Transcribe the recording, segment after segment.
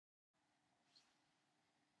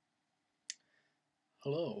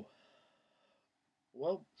Hello.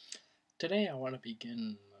 Well, today I want to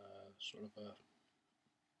begin sort of a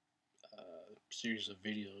series of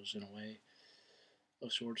videos in a way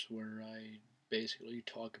of sorts where I basically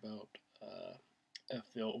talk about a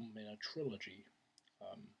film in a trilogy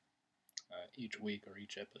um, each week or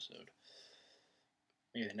each episode.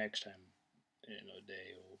 Maybe the next time in a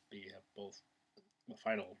day will be both the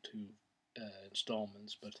final two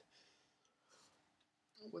installments, but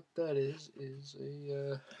what that is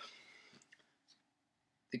a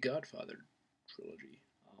the Godfather trilogy.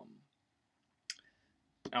 Um,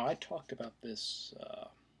 Now I talked about this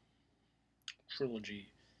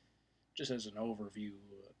trilogy just as an overview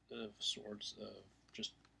of sorts of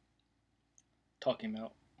just talking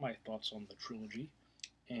about my thoughts on the trilogy.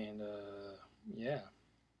 And yeah,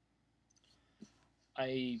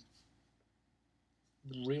 I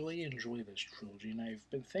really enjoy this trilogy, and I've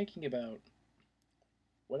been thinking about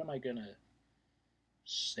what am I gonna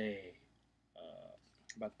say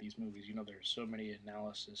about these movies. There's so many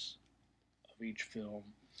analysis of each film.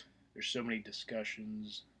 There's so many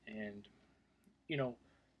discussions, and you know,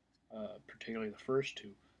 particularly the first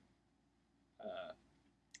two. Uh,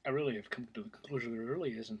 I really have come to the conclusion there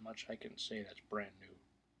really isn't much I can say that's brand new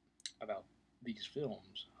about these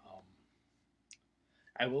films.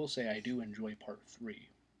 I will say I do enjoy part three,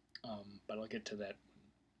 but I'll get to that when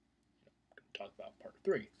we talk about part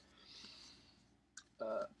three.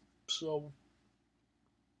 So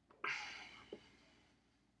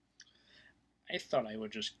I thought I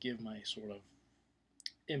would just give my sort of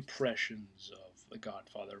impressions of The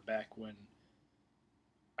Godfather back when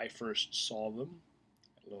I first saw them,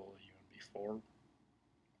 a little even before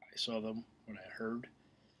I saw them, what I heard,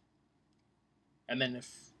 and then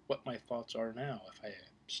if what my thoughts are now, if I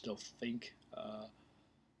still think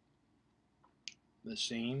the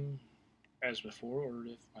same as before, or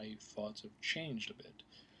if my thoughts have changed a bit.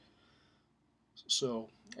 So,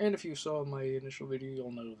 and if you saw my initial video,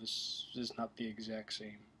 you'll know this is not the exact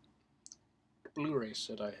same Blu-ray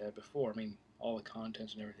set I had before. I mean, all the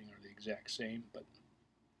contents and everything are the exact same, but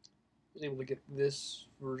I was able to get this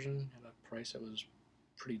version at a price that was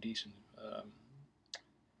pretty decent.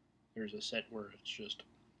 There's a set where it's just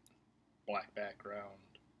black background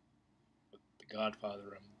with the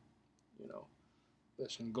Godfather and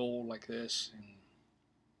this in gold like this, and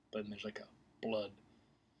then there's like a blood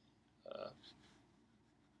uh,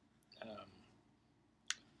 um,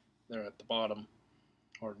 there at the bottom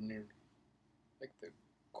or near like the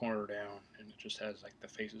corner down, and it just has like the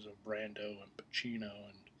faces of Brando and Pacino,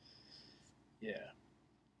 and yeah.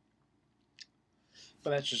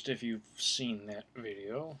 But that's just if you've seen that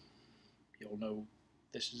video, you'll know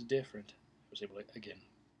this is different. I was able to again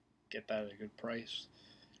get that at a good price.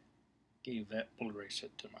 Gave that Blu-ray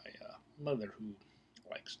set to my mother, who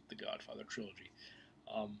likes the Godfather trilogy,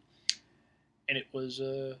 um, and it was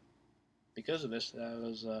because of this that I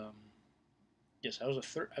was yes I was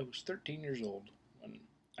 13 years old when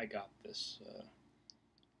I got this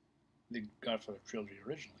the Godfather trilogy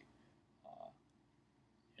originally. Uh,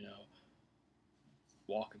 you know,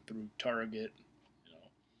 walking through Target, you know,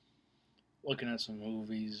 looking at some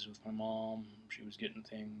movies with my mom. She was getting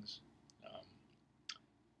things,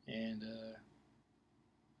 and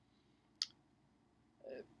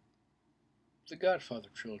the Godfather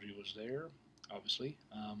trilogy was there, obviously,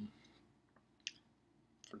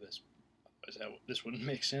 for this. This wouldn't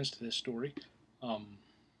make sense to this story, um,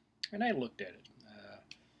 and I looked at it.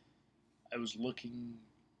 I was looking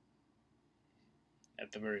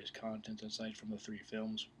at the various contents aside from the three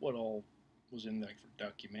films, what all was in like for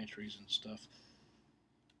documentaries and stuff.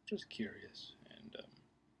 Just curious, and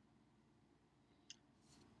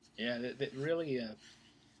yeah, that really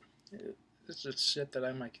this is a set that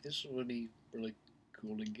I'm like, this would be really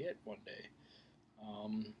cool to get one day.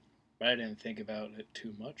 Um, but I didn't think about it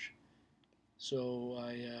too much, so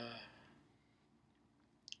I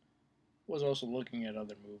was also looking at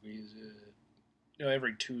other movies.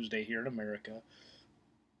 Every Tuesday here in America,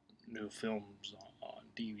 new films on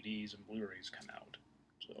DVDs and Blu-rays come out.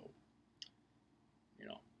 So, you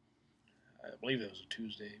know, I believe it was a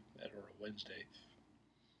Tuesday or a Wednesday.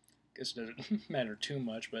 Guess it doesn't matter too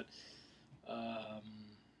much, but um,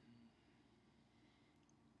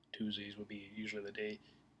 Tuesdays would be usually the day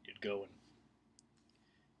you'd go and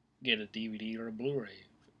get a DVD or a Blu-ray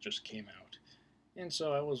if it just came out. And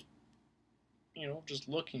so I was, just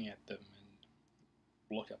looking at them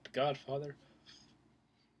and looked at The Godfather.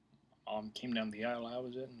 Came down the aisle I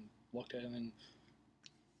was in and looked at it, and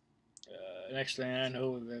next thing I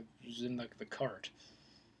know, that was in like the cart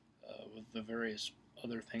with the various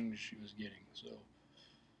other things she was getting. So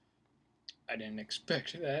I didn't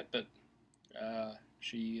expect that, but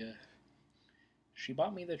She she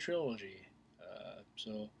bought me the trilogy,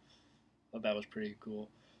 so I thought that was pretty cool.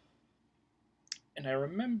 And I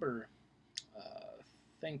remember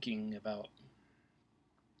thinking about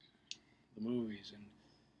the movies, and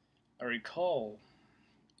I recall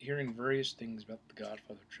hearing various things about the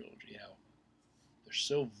Godfather trilogy, how they're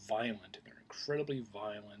so violent and they're incredibly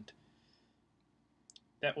violent.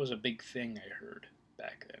 That was a big thing I heard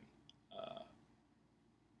back then.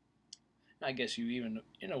 I guess you even,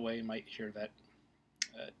 in a way, might hear that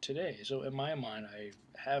today. So in my mind, I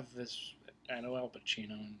have this. I know Al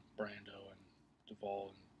Pacino and Brando and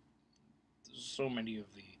Duvall and so many of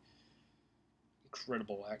the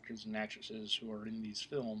incredible actors and actresses who are in these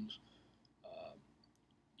films. Uh,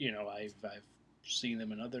 I've seen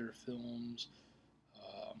them in other films,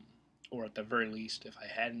 um, or at the very least, if I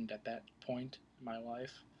hadn't at that point in my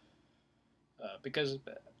life, because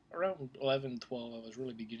around 11, 12, I was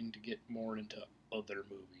really beginning to get more into other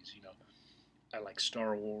movies. I like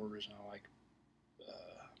Star Wars, and I like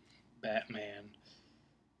uh, Batman,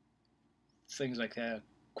 things like that.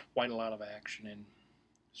 Quite a lot of action and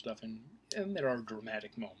stuff, and there are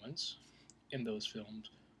dramatic moments in those films.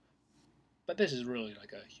 But this is really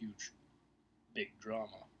like a huge, big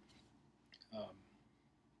drama. Um,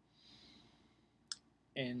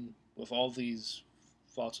 and with all these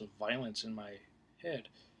thoughts of violence in my head,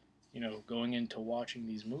 going into watching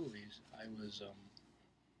these movies, I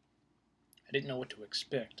didn't know what to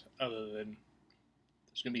expect other than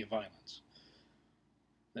there's going to be violence.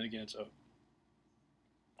 Then again, it's a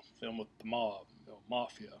film with the mob,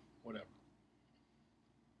 mafia, whatever.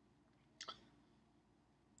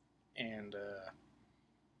 And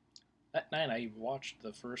that night I watched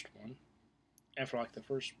the first one, and for like the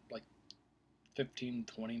first 15,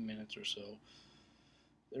 20 minutes or so,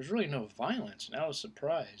 there's really no violence. And I was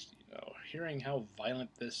surprised, hearing how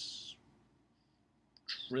violent this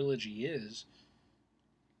trilogy is.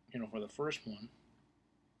 For the first one,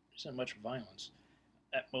 there isn't much violence.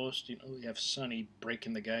 At most, you have Sonny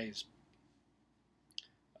breaking the guy's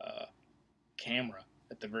uh, camera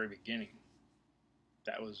at the very beginning.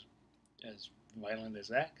 That was as violent as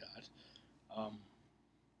that got.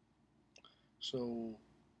 So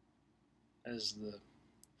as the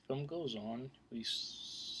film goes on, we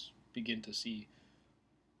begin to see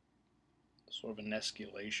sort of an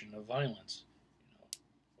escalation of violence.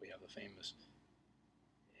 We have the famous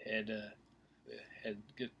head,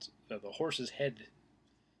 the horse's head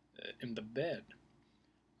in the bed,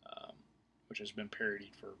 um, which has been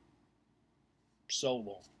parodied for so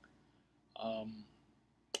long. Um,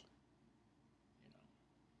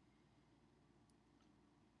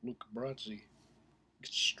 Luke Brasi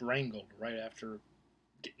gets strangled right after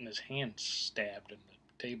getting his hand stabbed in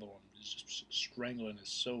the table, and is just strangling is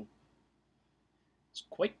so it's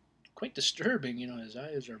quite disturbing. His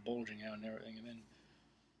eyes are bulging out and everything, and then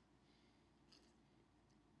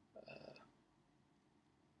uh,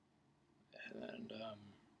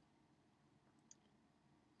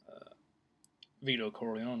 uh, Vito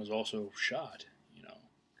Corleone is also shot.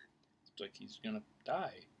 It's like he's gonna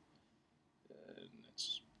die, and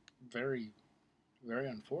it's very very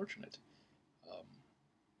unfortunate. Um,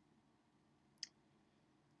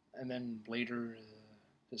 and then later,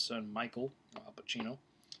 his son Michael Pacino,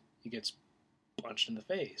 he gets punched in the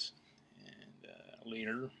face, and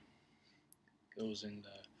later goes and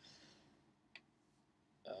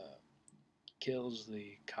kills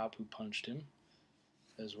the cop who punched him,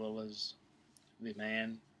 as well as the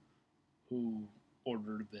man who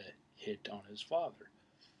ordered the hit on his father.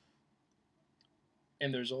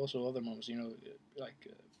 And there's also other moments, like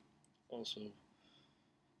also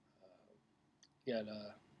got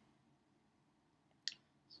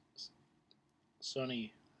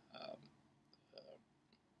Sonny, um, uh,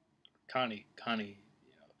 Connie,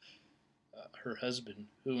 her husband,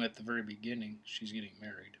 who at the very beginning she's getting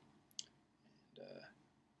married, and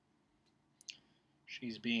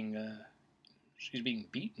she's being uh, she's being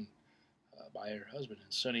beaten by her husband,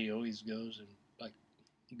 and Sonny always goes and like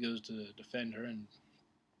he goes to defend her and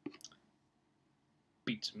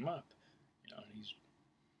beats him up. He's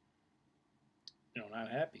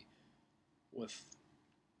not happy with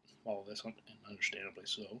all this, and understandably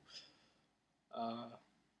so. Uh,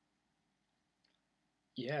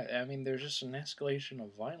 yeah, I mean, there's just an escalation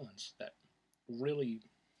of violence that really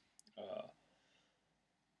uh,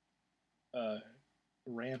 uh,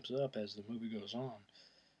 ramps up as the movie goes on.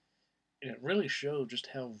 And it really showed just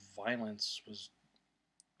how violence was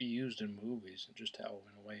used in movies and just how,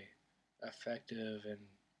 in a way, effective and,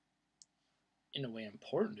 in a way,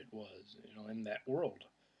 important it was, in that world.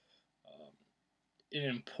 Um, and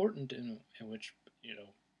important in which,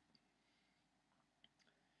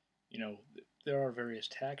 there are various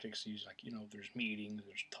tactics used, like, there's meetings,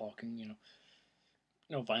 there's talking,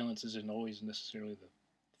 violence isn't always necessarily the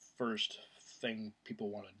first thing people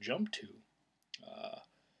want to jump to. Uh,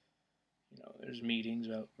 there's meetings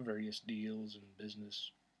about various deals and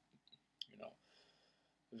business, you know,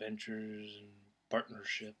 ventures and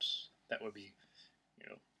partnerships. That would be,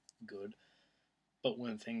 good. But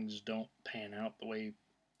when things don't pan out the way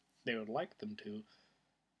they would like them to,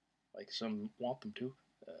 like some want them to,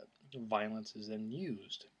 violence is then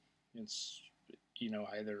used. It's,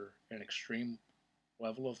 either an extreme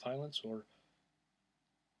level of violence, or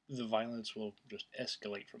the violence will just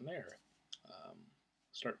escalate from there. Um,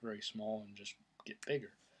 Start very small and just get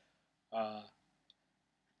bigger. Uh,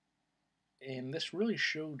 and this really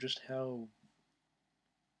showed just how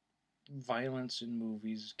violence in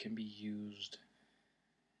movies can be used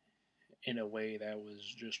in a way that was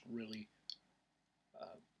just really.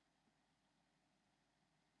 Uh,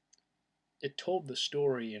 it told the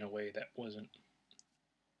story in a way that wasn't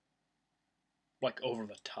like over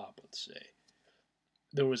the top, let's say.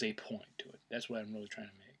 There was a point to it. That's what I'm really trying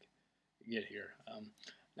to get here.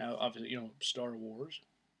 Now, obviously, Star Wars.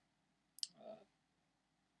 Uh,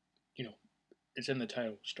 you know, it's in the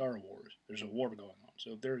title, Star Wars. There's a war going on,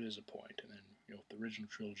 so there is a point. And then, the original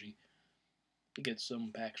trilogy, you get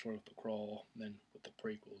some backstory with the crawl. And then with the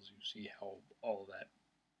prequels, you see how all that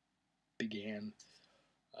began.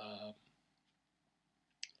 Uh,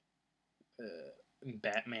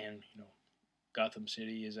 Batman, Gotham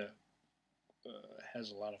City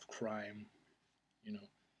has a lot of crime, you know,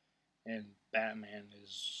 and Batman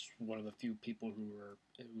is one of the few people who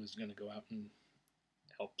is going to go out and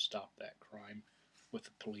help stop that crime with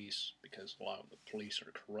the police, because a lot of the police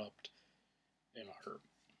are corrupt and are,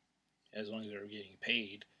 as long as they're getting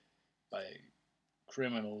paid by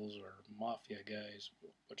criminals or mafia guys,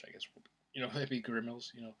 which I guess they'd be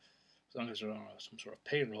criminals, as long as they're on some sort of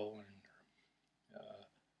payroll and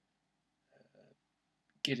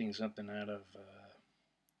getting something out of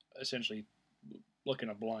essentially looking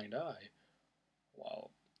a blind eye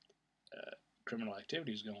while criminal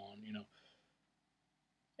activities go on.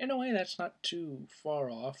 In a way, that's not too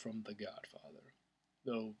far off from The Godfather,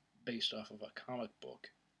 though based off of a comic book.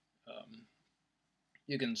 Um,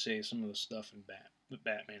 you can say some of the stuff in the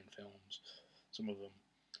Batman films, some of them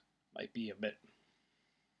might be a bit,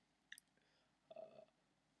 uh,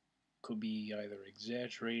 could be either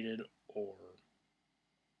exaggerated or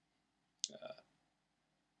uh,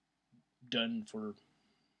 done for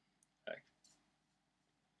uh,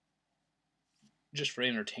 just for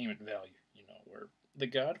entertainment value. Where The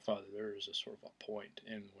Godfather, there is a sort of a point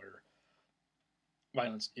in where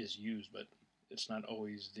violence is used, but it's not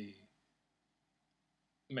always the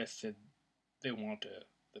method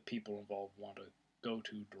the people involved want to go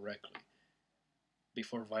to directly.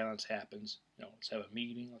 Before violence happens, let's have a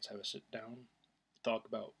meeting, let's have a sit down, talk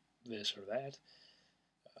about this or that,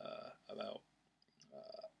 about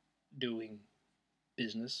doing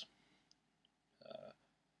business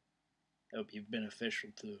that would be beneficial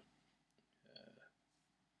to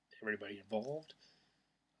everybody involved.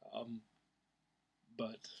 Um,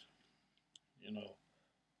 but, you know,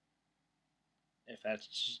 if that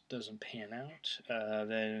doesn't pan out,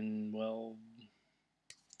 then, well,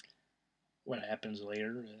 what happens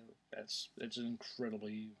later, it's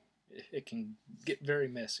incredibly, it can get very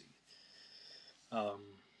messy. Um,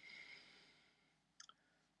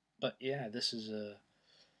 but yeah,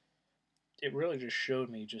 it really just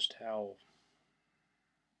showed me just how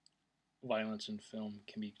violence in film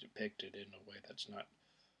can be depicted in a way that's not,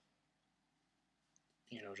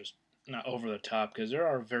 just not over the top, because there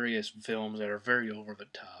are various films that are very over the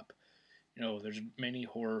top. There's many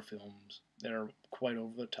horror films that are quite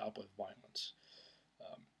over the top with violence.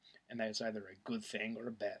 And that's either a good thing or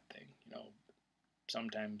a bad thing.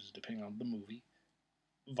 Sometimes, depending on the movie,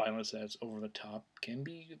 violence that's over the top can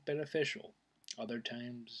be beneficial. Other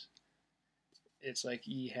times, it's like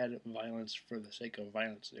he had violence for the sake of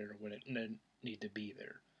violence there when it didn't need to be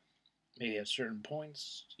there. Maybe at certain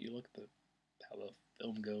points, you look at how the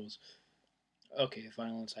film goes. Okay,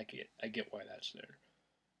 violence, I get why that's there.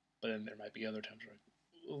 But then there might be other times where,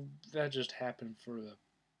 well, that just happened for the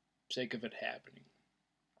sake of it happening,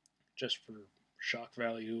 just for shock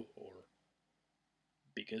value, or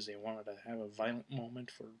because they wanted to have a violent moment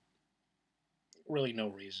for really no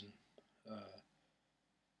reason. Uh,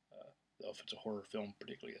 if it's a horror film,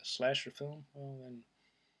 particularly a slasher film, well, then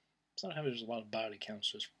sometimes there's a lot of body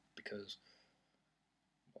counts just because,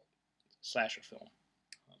 well, slasher film.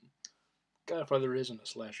 Um, Godfather isn't a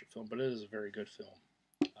slasher film, but it is a very good film.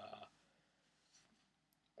 Uh,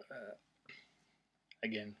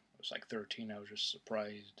 again, was like 13, I was just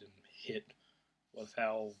surprised and hit with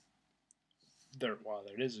how while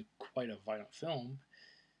it is quite a violent film,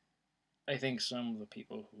 I think some of the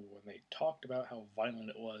people who, when they talked about how violent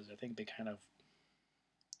it was, I think they kind of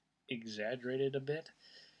exaggerated a bit,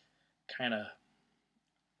 kind of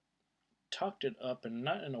talked it up, and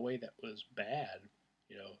not in a way that was bad.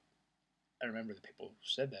 You know, I remember the people who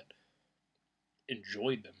said that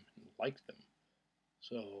enjoyed them and liked them,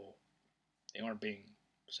 so they weren't being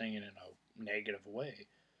saying it in a negative way.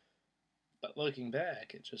 But looking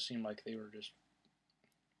back, it just seemed like they were just,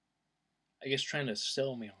 I guess, trying to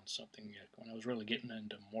sell me on something. When I was really getting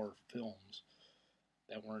into more films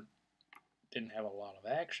that didn't have a lot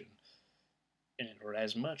of action in it, or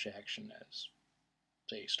as much action as,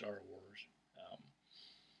 say, Star Wars. Um,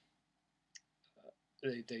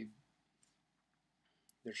 they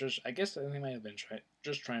they're just, I guess they might have been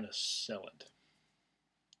just trying to sell it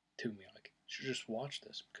to me. Like, you should just watch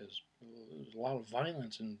this because there's a lot of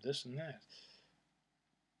violence and this and that.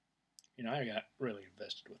 I got really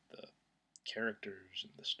invested with the characters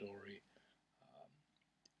and the story. Um,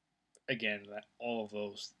 Again, that all of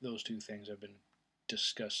those two things have been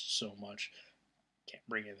discussed so much. Can't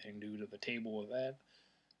bring anything new to the table with that.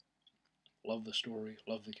 Love the story,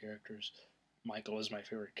 love the characters. Michael is my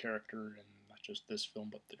favorite character in not just this film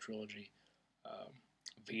but the trilogy. Um,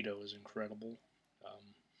 Vito is incredible. Um,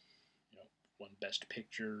 you know, won Best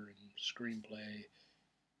Picture and Screenplay,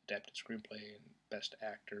 Adapted Screenplay, and Best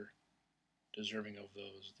Actor, deserving of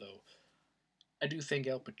those. Though I do think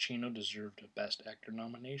Al Pacino deserved a Best Actor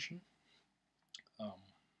nomination. Um,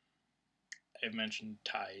 I've mentioned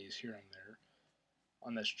ties here and there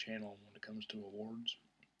on this channel when it comes to awards.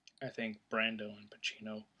 I think Brando and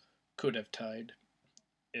Pacino could have tied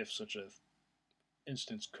if such a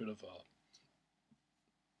instance could have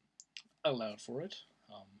allowed for it.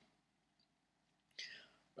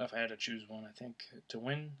 If I had to choose one, I think to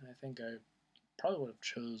win, I think I probably would have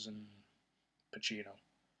chosen Pacino.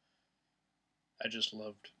 I just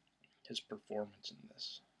loved his performance in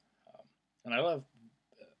this, and I love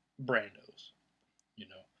Brando's. You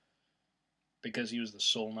know, because he was the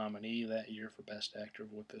sole nominee that year for Best Actor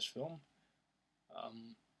with this film.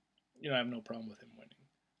 Um, I have no problem with him winning.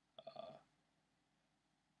 Uh,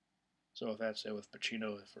 so if that's it with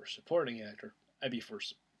Pacino for supporting actor, I'd be for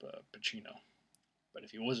Pacino. But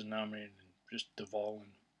if he wasn't nominated and just Duvall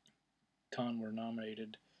and Khan were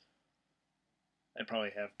nominated, I'd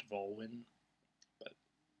probably have Duvall win. But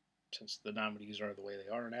since the nominees are the way they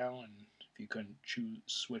are now, and if you couldn't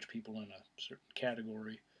switch people in a certain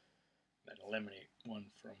category, then eliminate one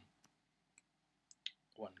from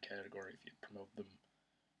one category if you promote them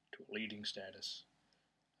to a leading status,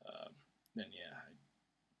 um, then yeah,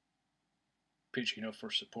 Pacino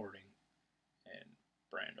for supporting and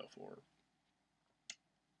Brando for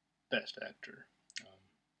best actor.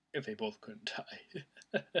 If they both couldn't tie.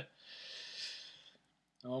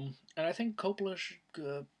 And I think Coppola should.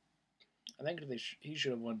 I think he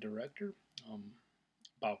should have won director.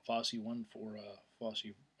 Bob Fosse won for Fosse,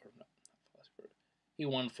 or not Fosse. He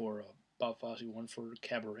won for Bob Fosse won for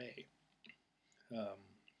Cabaret. Um,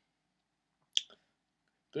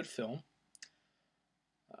 Good film,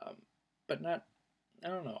 um, but not. I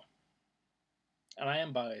don't know. And I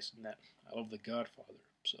am biased in that I love The Godfather,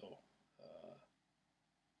 so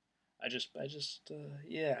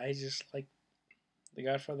I just like The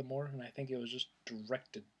Godfather more, and I think it was just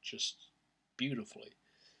directed just beautifully.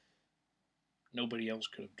 Nobody else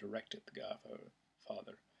could have directed The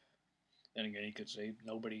Godfather. Then again, you could say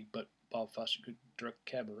nobody but Bob Fosse could direct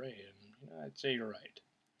Cabaret, and I'd say you're right.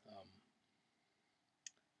 Um,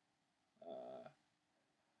 uh,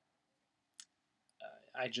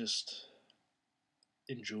 I just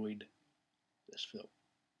enjoyed this film,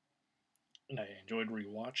 and I enjoyed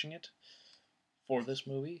rewatching it for this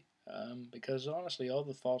movie because honestly, all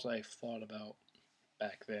the thoughts I thought about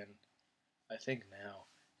back then, I think now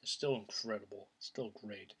is still incredible, still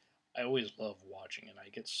great. I always love watching it. I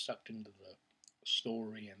get sucked into the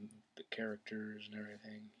story and the characters and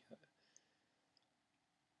everything.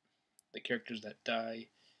 The characters that die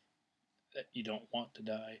that you don't want to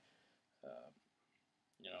die. Um,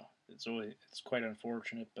 it's quite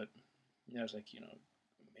unfortunate, but it's like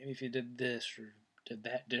maybe if you did this or did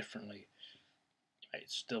that differently,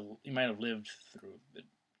 you might have lived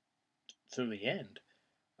through the end.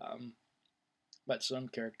 Um, but some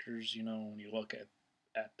characters, when you look at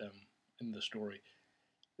them in the story,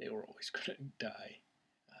 they were always going to die.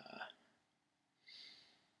 Uh,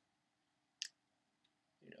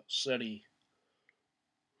 Sonny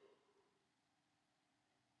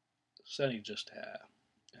just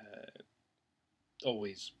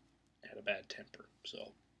always had a bad temper,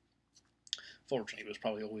 so Fortunately, he was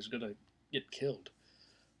probably always going to get killed.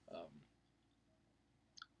 Um,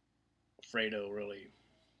 Fredo really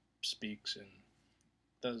speaks and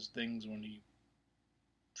does things when he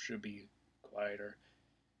should be quieter.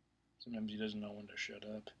 Sometimes he doesn't know when to shut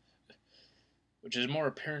up, which is more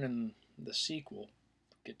apparent in the sequel.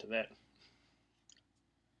 We'll get to that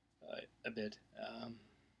a bit.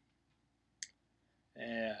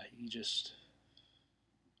 Yeah, he just.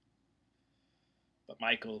 But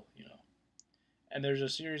Michael, and there's a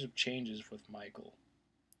series of changes with Michael,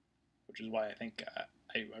 which is why I think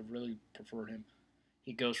I really prefer him.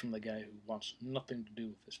 He goes from the guy who wants nothing to do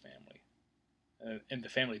with his family, in the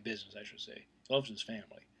family business, I should say. He loves his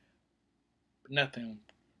family, but nothing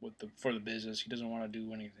for the business. He doesn't want to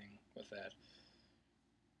do anything with that.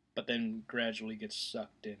 But then gradually gets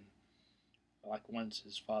sucked in. Like once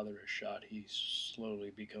his father is shot, he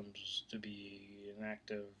slowly becomes to be an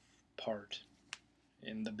active part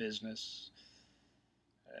in the business.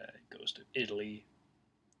 He goes to Italy.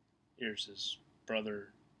 Here's his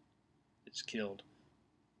brother is killed.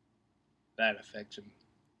 That affects him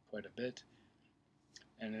quite a bit.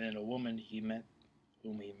 And then a woman he met,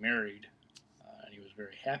 whom he married, and he was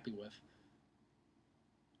very happy with,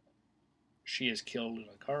 she is killed in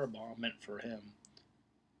a car bomb meant for him.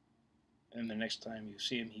 And the next time you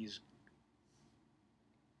see him, he's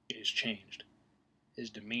changed. His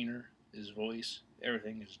demeanor, his voice,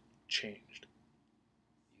 everything is changed.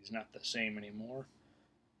 He's not the same anymore.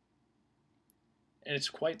 And it's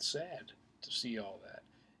quite sad to see all that.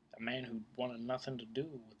 A man who wanted nothing to do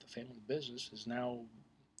with the family business is now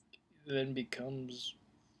then becomes,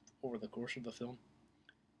 over the course of the film,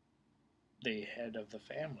 the head of the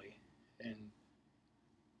family. And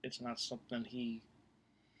it's not something he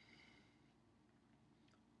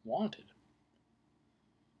wanted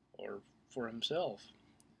or for himself.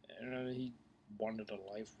 And he wanted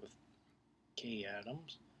a life with Kay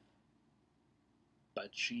Adams, but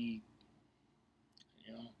she,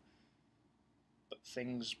 you know, but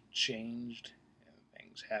things changed and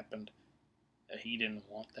things happened that he didn't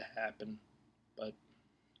want to happen, but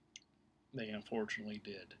they unfortunately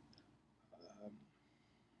did. Um,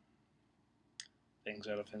 Things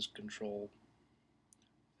out of his control,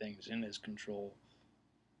 things in his control,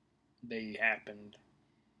 they happened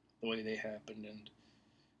the way they happened, and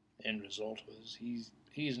the end result was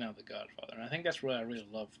he's now the Godfather. And I think that's what I really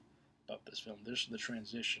love about this film. There's the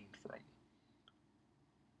transition from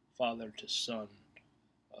father to son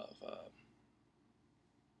of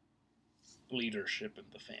leadership in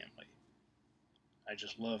the family. I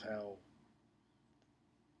just love how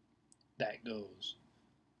that goes,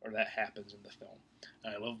 or that happens in the film.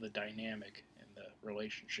 And I love the dynamic and the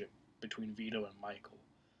relationship between Vito and Michael.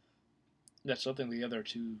 That's something the other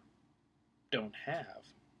two don't have,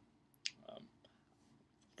 um,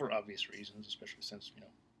 for obvious reasons, especially since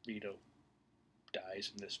Vito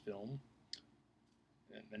dies in this film.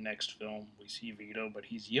 In the next film, we see Vito, but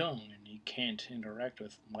he's young and he can't interact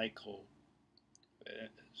with Michael uh,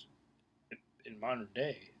 in modern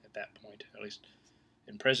day at that point, at least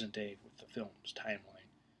in present day with the film's timeline.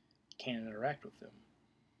 Can't interact with him,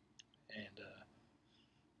 and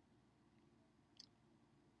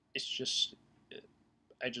it's just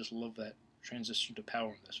I just love that transition to power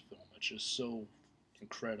in this film. It's just so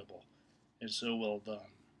incredible and so well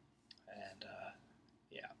done, and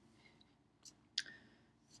yeah.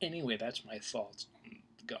 Anyway, that's my thoughts on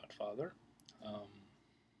Godfather.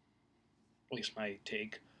 At least my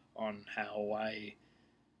take on how I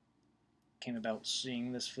came about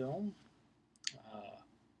seeing this film uh,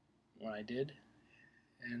 when I did,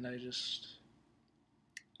 and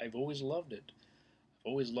I've always loved it. I've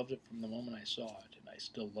always loved it from the moment I saw it, and I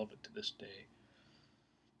still love it to this day.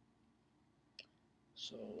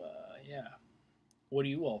 So, yeah. What do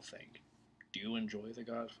you all think? Do you enjoy The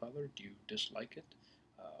Godfather? Do you dislike it?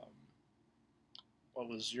 Um, what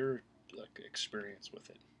was your experience with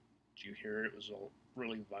it? Did you hear it was all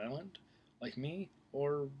really violent, like me,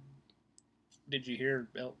 or did you hear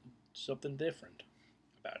something different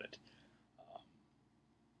about it? Um,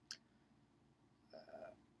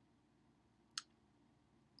 uh,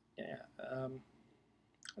 yeah,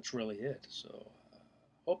 that's really it. So,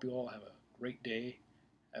 hope you all have a great day,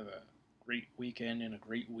 have a great weekend, and a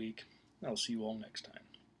great week. I'll see you all next time.